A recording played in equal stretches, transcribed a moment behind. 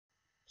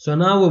So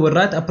now we will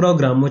write a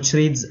program which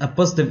reads a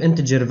positive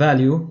integer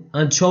value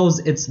and shows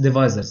its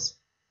divisors.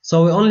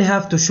 So we only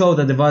have to show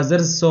the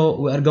divisors, so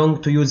we are going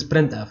to use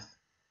printf.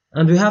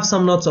 And we have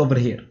some notes over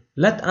here.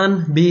 Let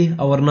n be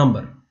our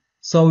number.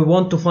 So we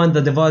want to find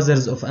the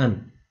divisors of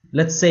n.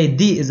 Let's say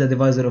d is a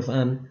divisor of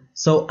n.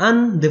 So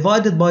n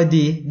divided by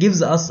d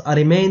gives us a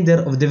remainder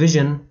of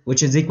division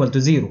which is equal to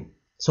 0.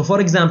 So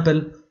for example,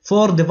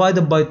 4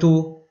 divided by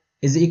 2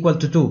 is equal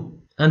to 2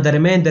 and the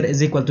remainder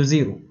is equal to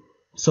 0.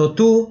 So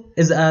 2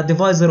 is a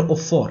divisor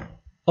of 4.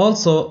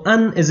 Also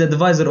n is a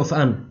divisor of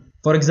n.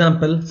 For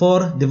example,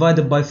 4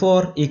 divided by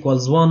 4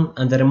 equals 1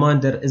 and the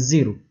remainder is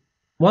 0.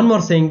 One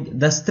more thing,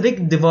 the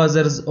strict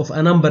divisors of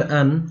a number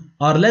n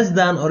are less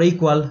than or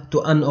equal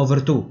to n over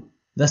 2.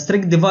 The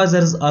strict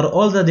divisors are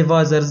all the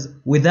divisors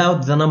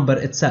without the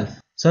number itself.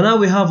 So now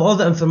we have all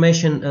the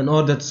information in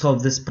order to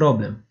solve this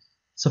problem.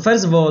 So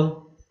first of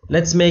all,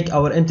 let's make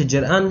our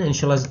integer n,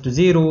 initialize it to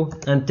 0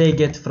 and take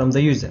it from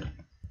the user.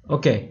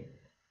 Okay,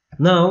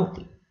 now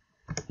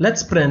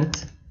let's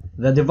print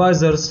the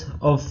divisors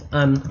of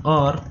n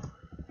are,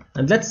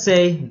 and let's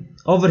say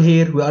over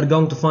here we are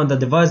going to find the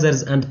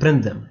divisors and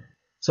print them.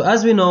 So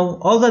as we know,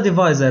 all the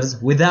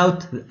divisors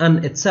without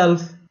n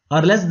itself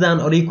are less than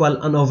or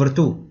equal n over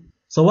 2.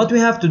 So what we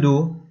have to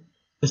do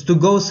is to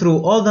go through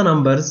all the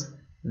numbers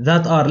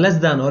that are less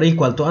than or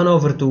equal to n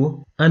over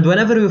 2, and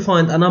whenever we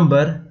find a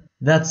number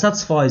that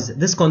satisfies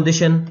this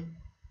condition,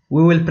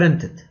 we will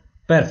print it.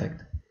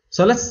 Perfect.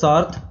 So let's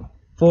start.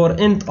 For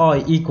int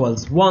I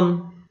equals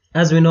 1,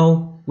 as we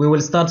know, we will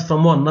start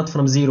from 1, not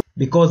from 0,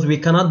 because we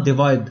cannot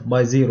divide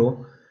by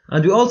 0.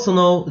 And we also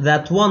know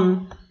that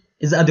 1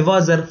 is a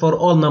divisor for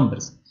all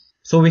numbers.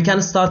 So we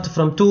can start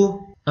from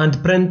 2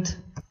 and print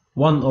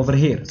 1 over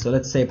here. So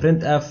let's say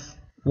printf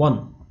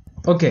 1.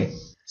 Okay,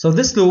 so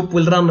this loop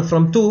will run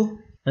from 2,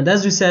 and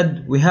as we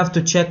said, we have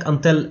to check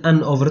until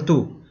n over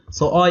 2.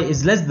 So I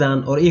is less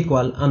than or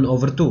equal n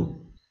over 2.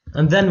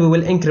 And then we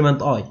will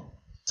increment I.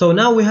 So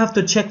now we have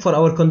to check for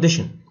our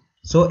condition.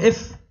 So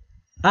if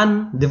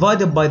n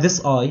divided by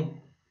this I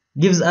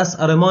gives us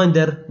a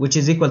remainder which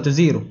is equal to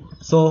 0,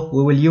 so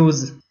we will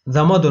use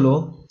the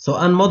modulo. So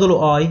n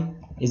modulo I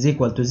is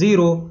equal to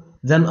 0,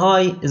 then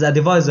I is a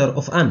divisor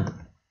of n.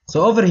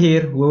 So over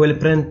here we will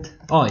print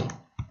I.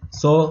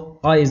 So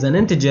I is an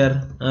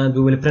integer and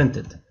we will print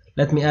it.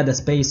 Let me add a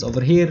space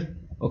over here.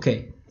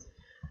 Okay.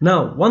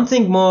 Now one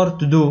thing more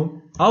to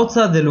do,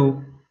 outside the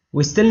loop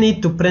we still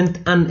need to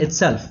print n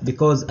itself,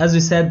 because as we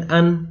said,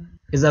 n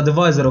is a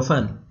divisor of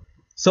n.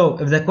 So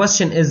if the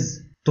question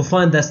is to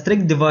find the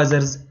strict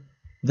divisors,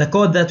 the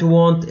code that we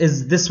want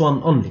is this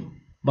one only.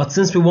 But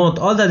since we want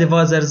all the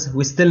divisors,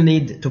 we still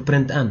need to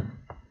print n.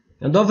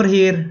 And over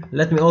here,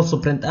 let me also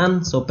print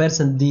n. So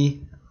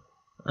 %d,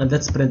 and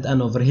let's print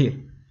n over here.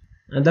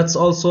 And let's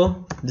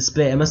also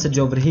display a message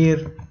over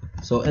here.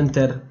 So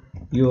enter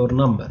your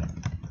number.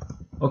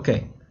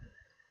 Okay,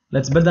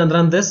 let's build and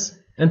run this.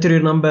 Enter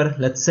your number.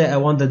 Let's say I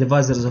want the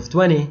divisors of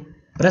 20.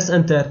 Press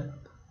enter,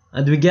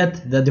 and we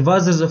get the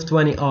divisors of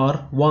 20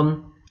 are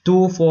 1,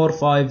 2, 4,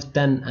 5,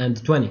 10,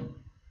 and 20.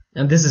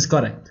 And this is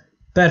correct.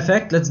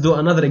 Perfect. Let's do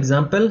another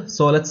example.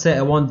 So let's say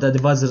I want the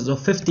divisors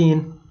of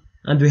 15,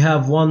 and we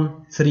have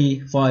 1,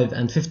 3, 5,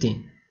 and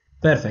 15.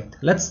 Perfect.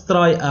 Let's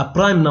try a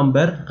prime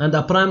number, and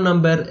a prime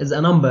number is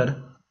a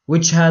number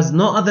which has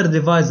no other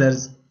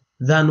divisors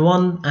than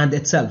 1 and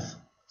itself.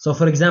 So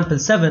for example,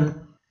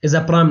 7 is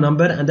a prime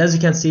number, and as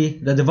you can see,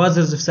 the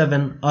divisors of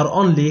 7 are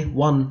only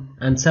 1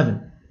 and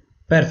 7.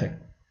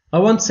 Perfect. I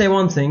want to say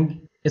one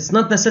thing. It's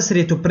not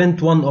necessary to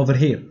print 1 over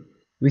here.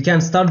 We can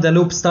start the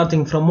loop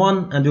starting from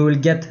 1 and we will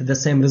get the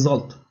same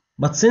result.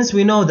 But since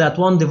we know that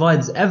 1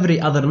 divides every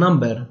other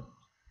number,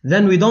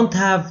 then we don't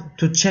have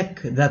to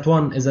check that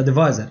 1 is a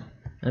divisor.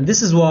 And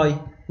this is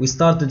why we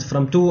started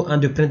from 2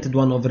 and we printed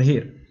 1 over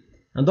here.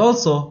 And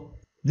also,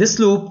 this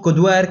loop could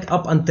work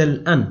up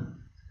until n.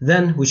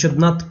 Then we should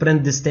not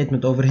print this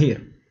statement over here.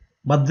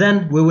 But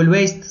then we will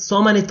waste so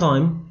many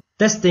time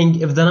testing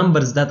if the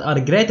numbers that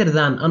are greater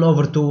than n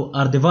over 2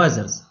 are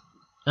divisors.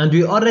 And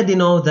we already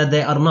know that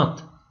they are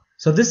not.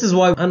 So this is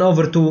why n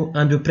over 2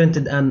 and we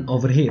printed n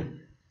over here.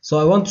 So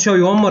I want to show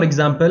you one more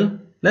example.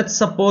 Let's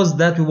suppose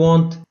that we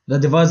want the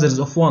divisors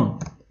of 1.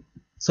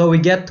 So we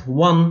get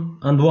 1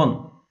 and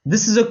 1.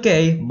 This is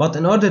okay, but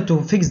in order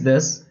to fix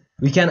this,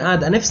 we can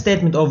add an if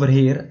statement over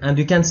here, and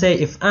we can say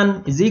if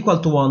n is equal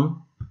to 1,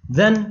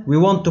 then we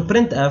want to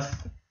printf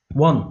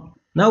 1.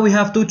 Now we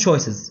have two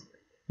choices.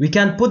 We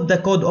can put the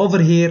code over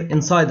here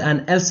inside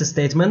an else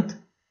statement,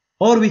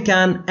 or we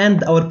can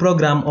end our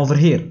program over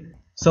here.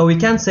 So we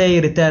can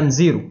say return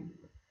 0.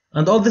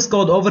 And all this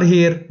code over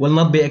here will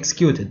not be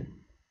executed.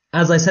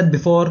 As I said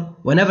before,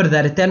 whenever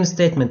the return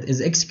statement is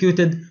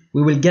executed,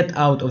 we will get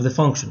out of the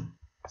function.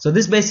 So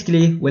this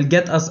basically will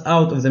get us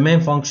out of the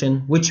main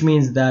function, which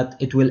means that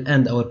it will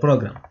end our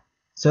program.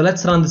 So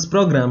let's run this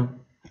program.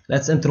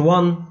 Let's enter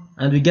 1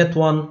 and we get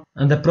 1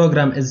 and the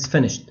program is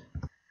finished.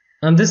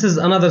 And this is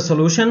another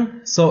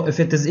solution. So if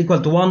it is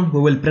equal to 1, we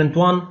will print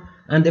 1,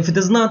 and if it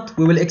is not,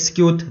 we will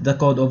execute the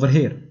code over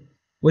here.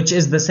 which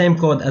is the same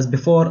code as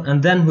before,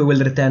 and then we will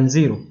return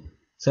 0.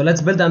 So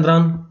let's build and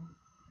run.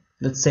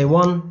 Let's say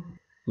 1,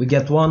 we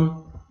get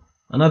 1.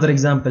 Another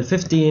example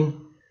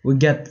 15, we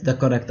get the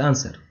correct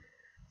answer.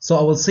 So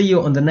I will see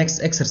you on the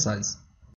next exercise.